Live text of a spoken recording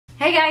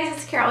Hey guys,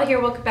 it's Carol here.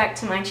 Welcome back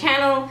to my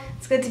channel.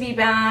 It's good to be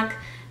back.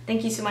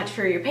 Thank you so much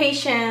for your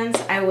patience.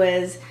 I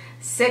was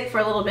sick for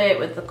a little bit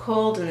with the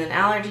cold and then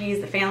allergies.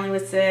 The family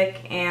was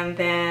sick, and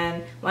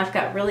then life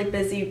got really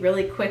busy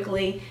really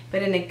quickly,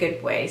 but in a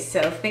good way.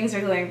 So things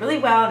are going really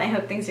well, and I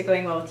hope things are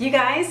going well with you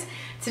guys.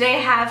 Today I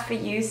have for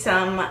you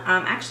some,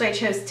 actually I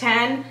chose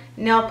 10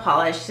 nail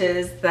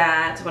polishes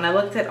that when I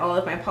looked at all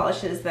of my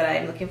polishes that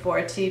I'm looking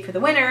forward to for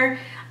the winter,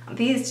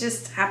 these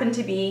just happen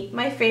to be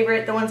my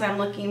favorite, the ones I'm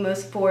looking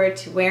most forward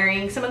to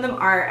wearing. Some of them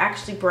are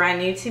actually brand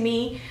new to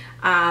me,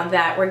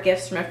 that were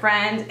gifts from a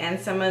friend, and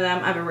some of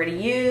them I've already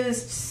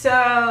used,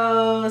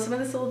 so some of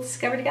this we'll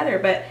discover together.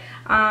 But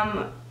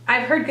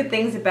I've heard good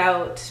things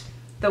about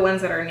the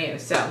ones that are new,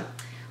 so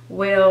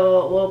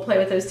we'll play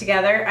with those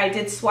together. I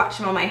did swatch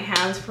them on my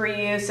hands for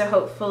you, so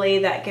hopefully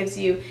that gives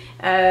you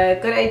a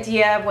good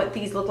idea of what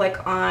these look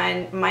like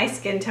on my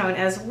skin tone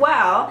as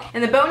well.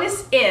 And the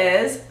bonus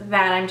is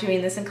that I'm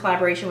doing this in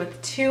collaboration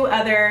with two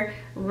other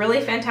really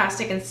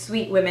fantastic and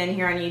sweet women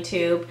here on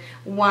YouTube.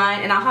 One,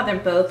 and I'll have them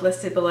both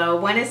listed below.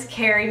 One is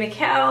Kari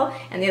McKell,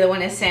 and the other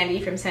one is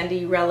Sandy from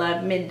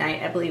Sandyrella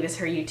Midnight, I believe is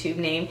her YouTube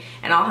name.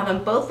 And I'll have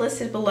them both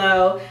listed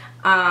below.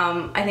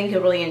 I think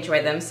you'll really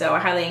enjoy them, so I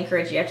highly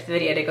encourage you after the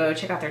video to go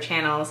check out their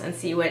channels and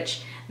see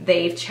which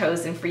they've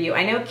chosen for you.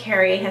 I know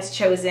Kari has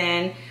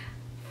chosen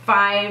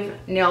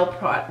 5 nail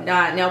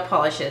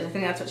polishes. I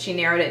think that's what she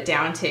narrowed it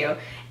down to.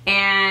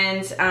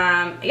 And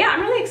yeah,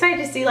 I'm really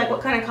excited to see like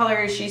what kind of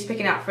colors she's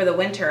picking out for the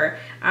winter.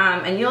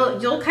 And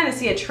you'll kind of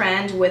see a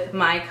trend with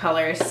my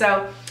colors.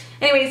 So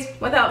anyways,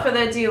 without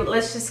further ado,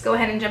 let's just go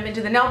ahead and jump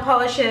into the nail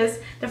polishes.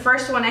 The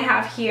first one I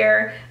have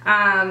here,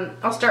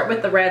 I'll start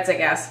with the reds, I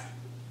guess.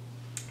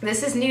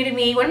 This is new to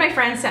me. One of my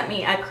friends sent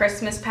me a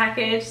Christmas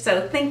package,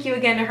 so thank you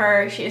again to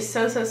her. She is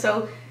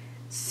so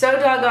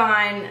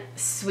doggone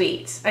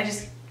sweet.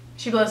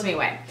 She blows me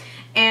away.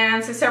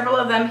 And so several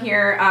of them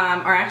here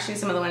are actually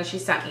some of the ones she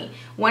sent me.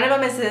 One of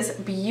them is this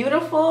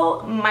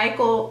beautiful I'm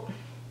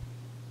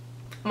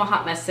a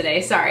hot mess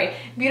today, sorry.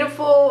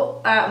 Beautiful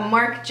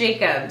Marc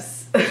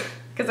Jacobs,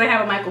 because I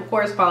have a Michael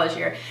Kors polish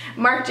here.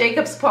 Marc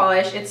Jacobs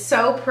polish, it's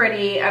so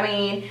pretty. I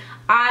mean,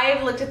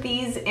 I've looked at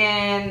these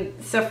in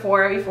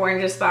Sephora before and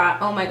just thought,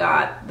 oh my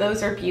god,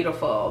 those are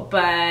beautiful.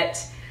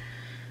 But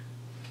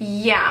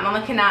yeah,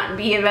 Mama cannot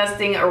be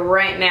investing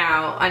right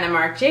now on a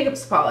Marc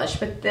Jacobs polish.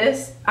 But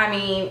this, I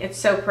mean, it's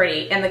so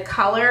pretty. And the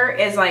color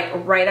is like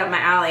right up my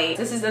alley.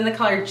 This is in the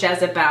color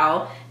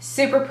Jezebel.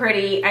 Super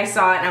pretty. I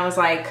saw it and I was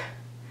like,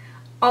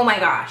 oh my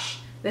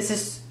gosh, this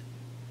is,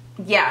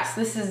 yes,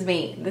 this is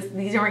me.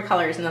 These are my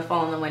colors in the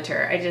fall and the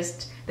winter.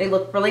 They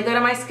look really good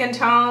on my skin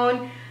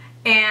tone.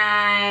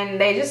 And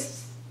they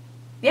just,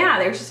 yeah,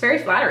 they're just very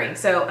flattering,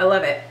 so I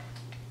love it.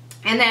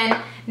 And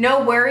then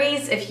no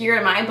worries if you're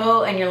in my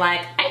boat and you're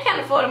like, I can't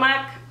afford a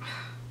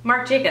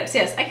Marc Jacobs.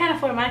 Yes, I can't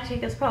afford a Marc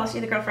Jacobs polish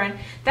either, girlfriend.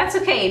 That's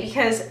okay,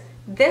 because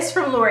this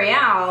from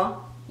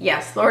Loreal,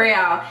 yes,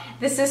 Loreal,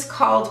 this is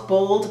called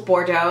Bold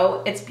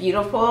Bordeaux. It's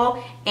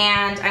beautiful,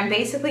 and I'm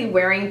basically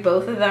wearing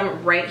both of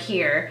them right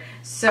here.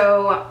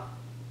 So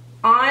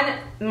on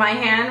my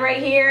hand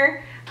right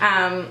here,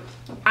 I'm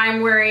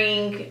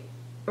wearing,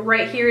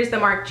 right here is the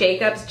Marc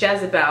Jacobs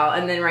Jezebel,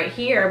 and then right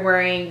here I'm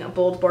wearing a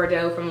Bold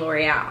Bordeaux from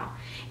L'Oreal.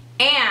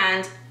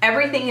 And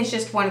everything is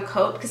just one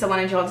coat because I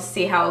wanted you all to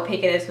see how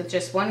opaque it is with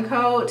just one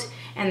coat,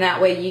 and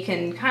that way you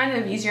can kind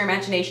of use your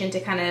imagination to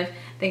kind of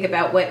think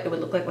about what it would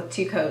look like with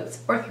 2 coats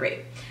or 3.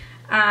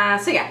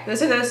 So yeah,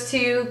 those are those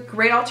two.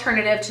 Great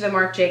alternative to the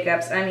Marc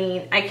Jacobs. I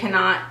mean, I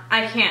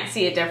can't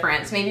see a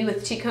difference. Maybe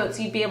with 2 coats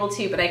you'd be able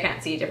to, but I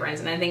can't see a difference,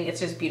 and I think it's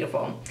just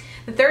beautiful.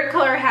 The third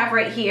color I have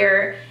right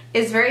here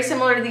is very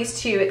similar to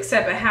these two,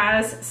 except it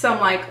has some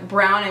like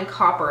brown and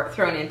copper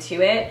thrown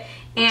into it.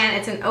 And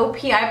it's an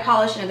OPI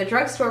polish and the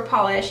drugstore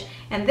polish.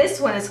 And this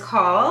one is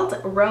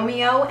called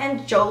Romeo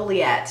and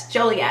Joliet.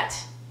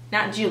 Joliet,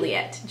 not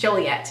Juliet,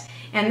 Joliet.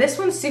 And this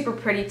one's super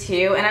pretty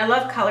too. And I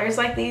love colors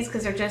like these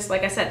because they're just,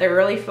 like I said, they're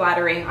really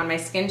flattering on my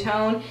skin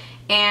tone.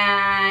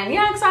 And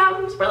yeah, because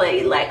I'm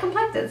really light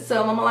complected,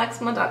 so Mama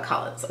likes my dark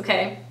colors,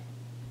 okay?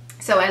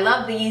 So I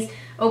love these.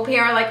 OPI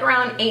are like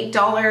around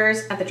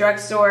 $8 at the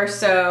drugstore,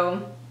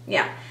 so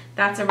yeah,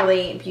 that's a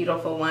really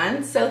beautiful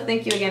one. So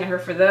thank you again to her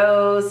for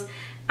those.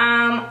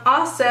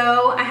 Also,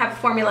 I have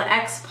Formula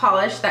X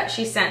polish that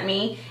she sent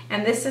me,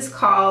 and this is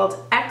called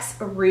X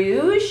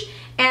Rouge.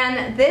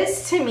 And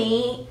this, to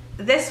me,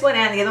 this one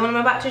and the other one I'm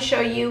about to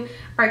show you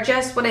are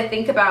just what I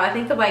think about. I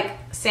think of like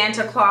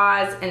Santa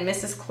Claus and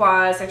Mrs.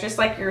 Claus. They're just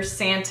like your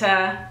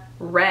Santa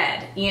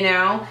red, you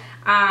know?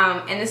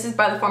 And this is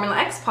by the Formula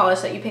X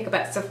polish that you pick up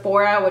at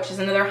Sephora, which is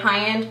another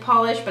high-end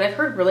polish, but I've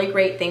heard really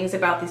great things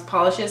about these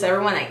polishes.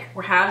 Everyone that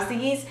has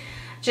these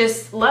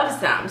just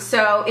loves them.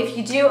 So if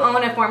you do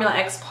own a Formula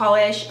X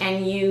polish,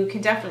 and you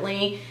can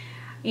definitely,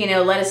 you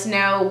know, let us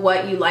know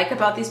what you like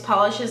about these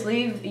polishes.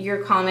 Leave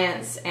your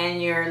comments and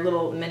your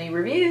little mini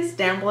reviews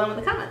down below in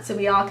the comments so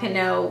we all can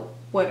know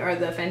what are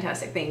the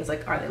fantastic things.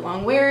 Like, are they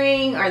long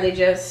wearing? Are they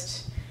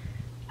just,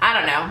 I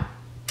don't know.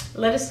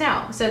 Let us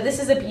know. So this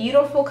is a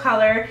beautiful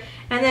color,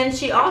 And then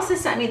she also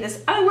sent me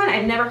this other one.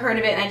 I've never heard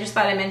of it, and I just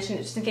thought I'd mention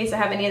it just in case I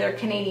have any other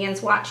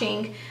Canadians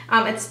watching.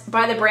 It's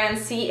by the brand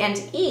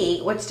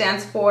C&E, which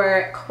stands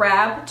for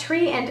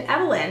Crabtree and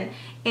Evelyn,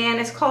 and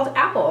it's called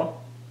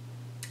Apple.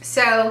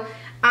 So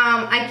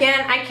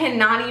again, I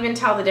cannot even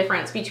tell the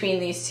difference between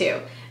these two.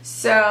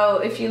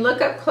 So if you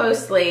look up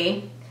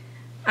closely,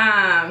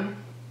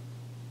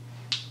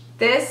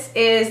 this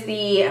is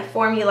the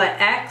Formula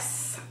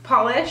X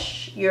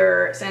polish,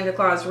 your Santa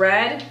Claus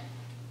red.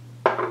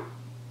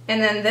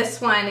 And then this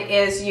one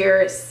is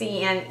your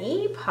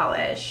C&E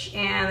polish,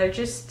 and they're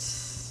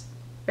just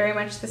very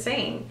much the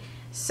same.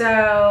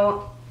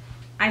 So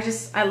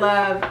I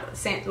love,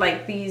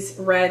 like, these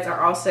reds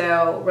are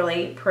also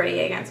really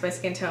pretty against my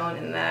skin tone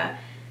in the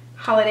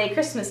holiday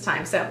Christmas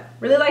time. So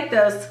really like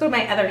those. Let's go to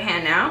my other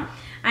hand now.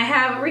 I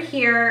have over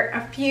here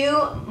a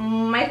few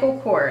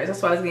Michael Kors.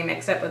 That's what I was getting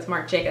mixed up with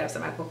Marc Jacobs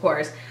and Michael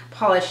Kors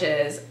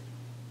polishes.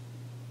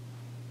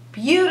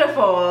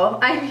 Beautiful.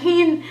 I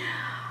mean,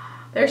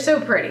 they're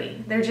so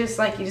pretty. They're just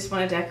like, you just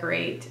want to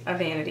decorate a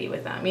vanity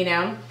with them, you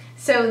know?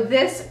 So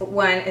this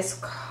one is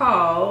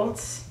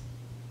called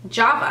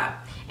Java.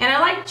 And I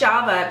like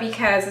Java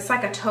because it's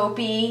like a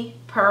taupey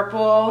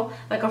purple,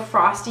 like a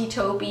frosty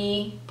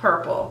taupey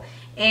purple.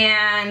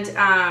 And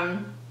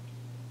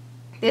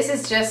this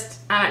is just,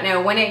 I don't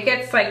know, when it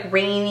gets like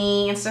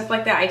rainy and stuff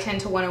like that, I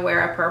tend to want to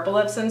wear a purple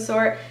of some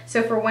sort.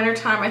 So for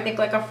wintertime, I think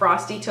like a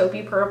frosty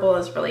taupey purple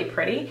is really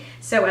pretty.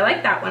 So I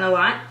like that one a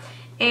lot.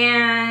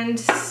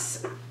 And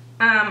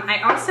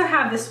I also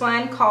have this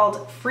one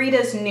called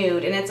Frieda's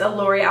Nude, and it's a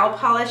L'Oreal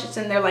polish. It's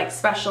in their like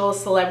special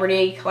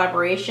celebrity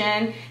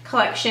collaboration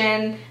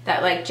collection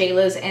that like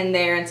J-Lo's in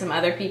there and some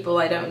other people,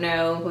 I don't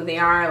know who they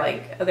are,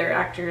 like other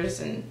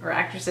actors or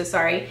actresses,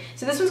 sorry.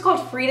 So this one's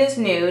called Frieda's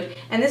Nude,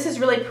 and this is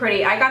really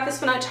pretty. I got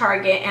this one at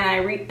Target,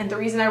 and the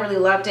reason I really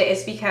loved it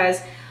is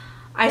because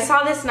I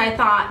saw this and I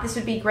thought this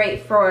would be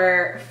great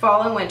for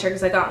fall and winter,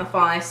 because I got in the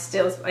fall and I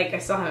still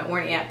haven't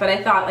worn it yet, but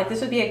I thought like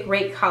this would be a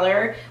great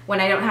color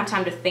when I don't have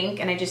time to think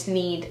and I just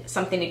need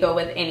something to go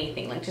with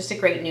anything, like just a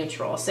great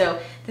neutral. So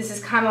this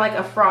is kind of like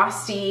a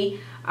frosty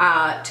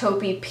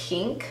taupey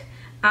pink.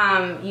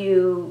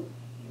 You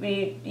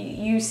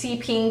see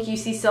pink, you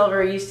see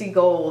silver, you see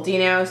gold, you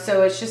know,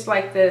 so it's just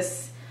like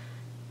this,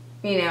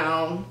 you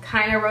know,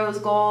 kind of rose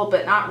gold,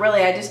 but not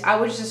really. I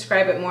would just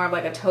describe it more of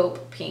like a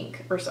taupe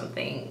pink or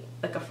something,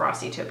 like a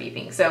frosty taupey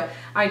pink. So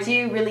I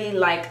do really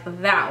like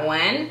that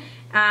one.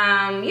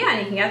 Yeah, and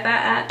you can get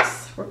that at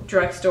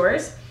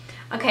drugstores.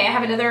 Okay, I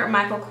have another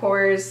Michael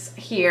Kors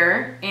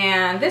here,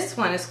 and this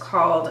one is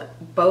called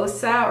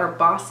Bossa or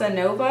Bossa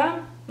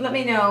Nova. Let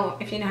me know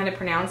if you know how to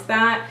pronounce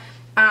that.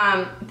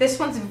 This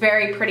one's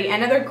very pretty.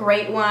 Another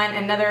great one,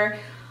 another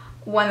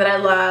one that I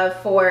love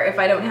for if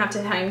I don't have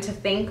time to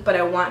think, but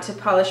I want to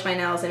polish my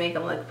nails and make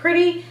them look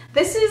pretty.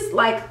 This is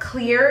like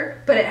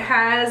clear, but it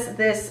has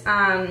this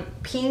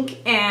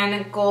pink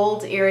and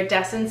gold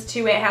iridescence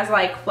to it. It has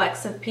like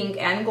flecks of pink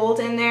and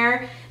gold in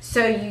there.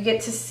 So you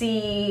get to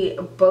see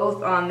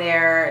both on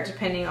there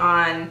depending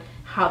on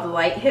how the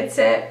light hits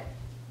it.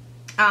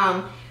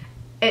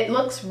 It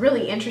looks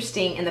really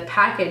interesting in the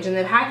package. In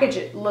the package,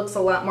 it looks a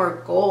lot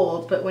more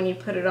gold, but when you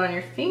put it on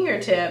your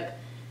fingertip,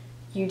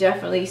 you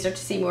definitely start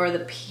to see more of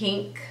the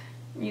pink,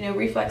 you know,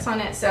 reflex on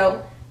it.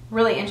 So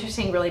really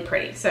interesting, really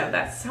pretty. So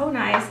that's so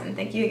nice. And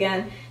thank you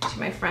again to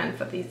my friend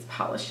for these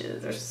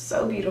polishes. They're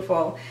so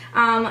beautiful.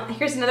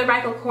 Here's another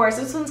Michael Kors.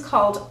 This one's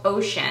called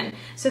Ocean.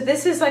 So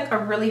this is like a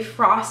really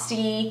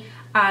frosty,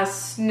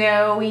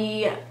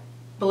 snowy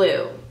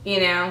blue,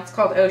 you know, it's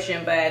called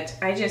Ocean, but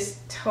I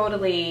just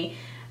totally,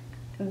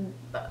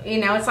 you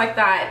know, it's like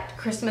that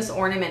Christmas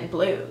ornament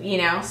blue, you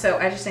know, so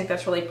I just think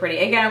that's really pretty.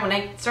 Again, when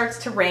it starts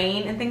to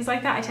rain and things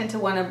like that, I tend to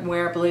want to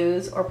wear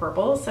blues or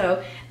purples,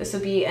 so this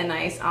would be a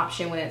nice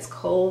option when it's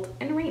cold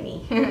and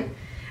rainy.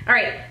 All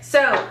right,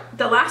 so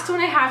the last one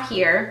I have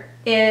here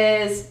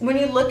is, when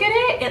you look at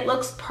it, it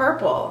looks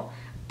purple,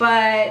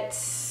 but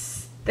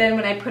then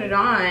when I put it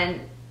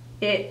on,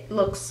 it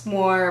looks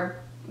more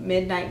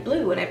midnight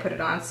blue when I put it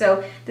on.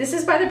 So this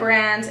is by the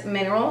brand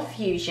Mineral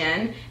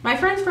Fusion. My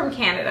friend's from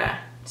Canada,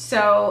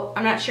 so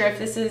I'm not sure if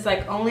this is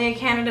like only a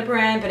Canada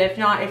brand, but if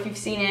not, if you've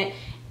seen it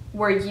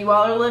where you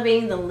all are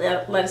living, then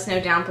let us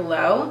know down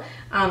below,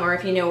 or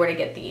if you know where to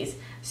get these.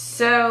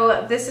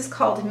 So this is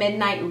called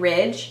Midnight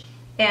Ridge,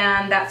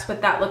 and that's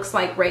what that looks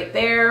like right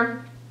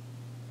there.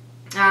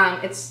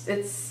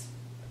 It's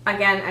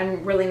again a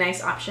really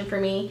nice option for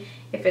me.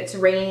 If it's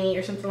rainy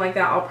or something like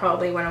that, I'll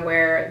probably want to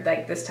wear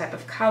like this type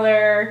of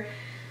color.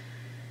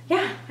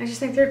 Yeah, I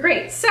just think they're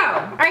great. So,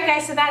 all right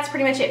guys, so that's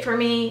pretty much it for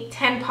me.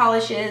 10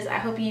 polishes. I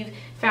hope you've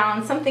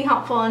found something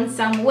helpful in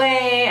some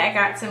way. I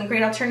got some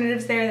great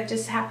alternatives there that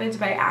just happened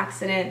by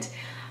accident.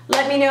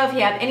 Let me know if you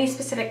have any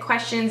specific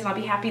questions, and I'll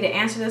be happy to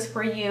answer those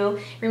for you.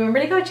 Remember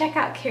to go check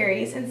out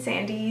Kari's and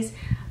Sandy's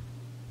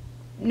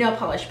nail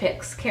polish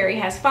picks. Kari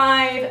has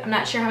 5. I'm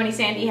not sure how many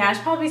Sandy has.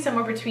 Probably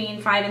somewhere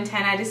between 5 and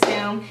 10, I'd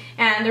assume.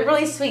 And they're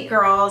really sweet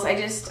girls. I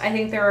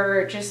think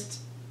they're just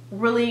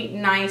really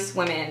nice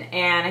women,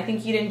 and I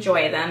think you'd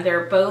enjoy them.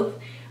 They're both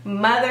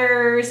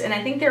mothers, and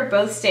I think they're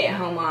both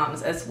stay-at-home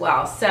moms as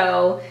well.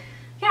 So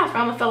yeah,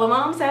 from a fellow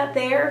moms out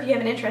there, if you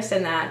have an interest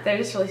in that, they're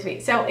just really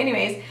sweet. So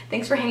anyways,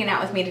 thanks for hanging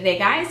out with me today,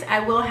 guys.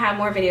 I will have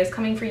more videos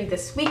coming for you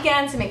this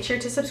weekend, so make sure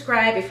to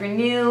subscribe if you're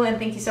new, and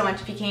thank you so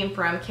much if you came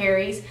from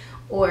Kari's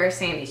or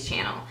Sandy's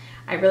channel.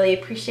 I really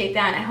appreciate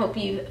that, and I hope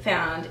you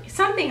found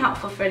something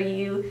helpful for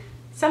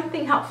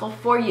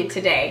you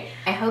today.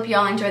 I hope you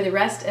all enjoy the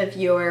rest of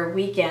your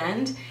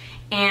weekend,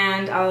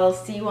 and I'll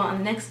see you all in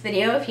the next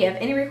video. If you have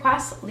any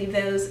requests, leave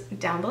those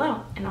down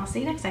below, and I'll see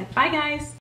you next time. Bye, guys.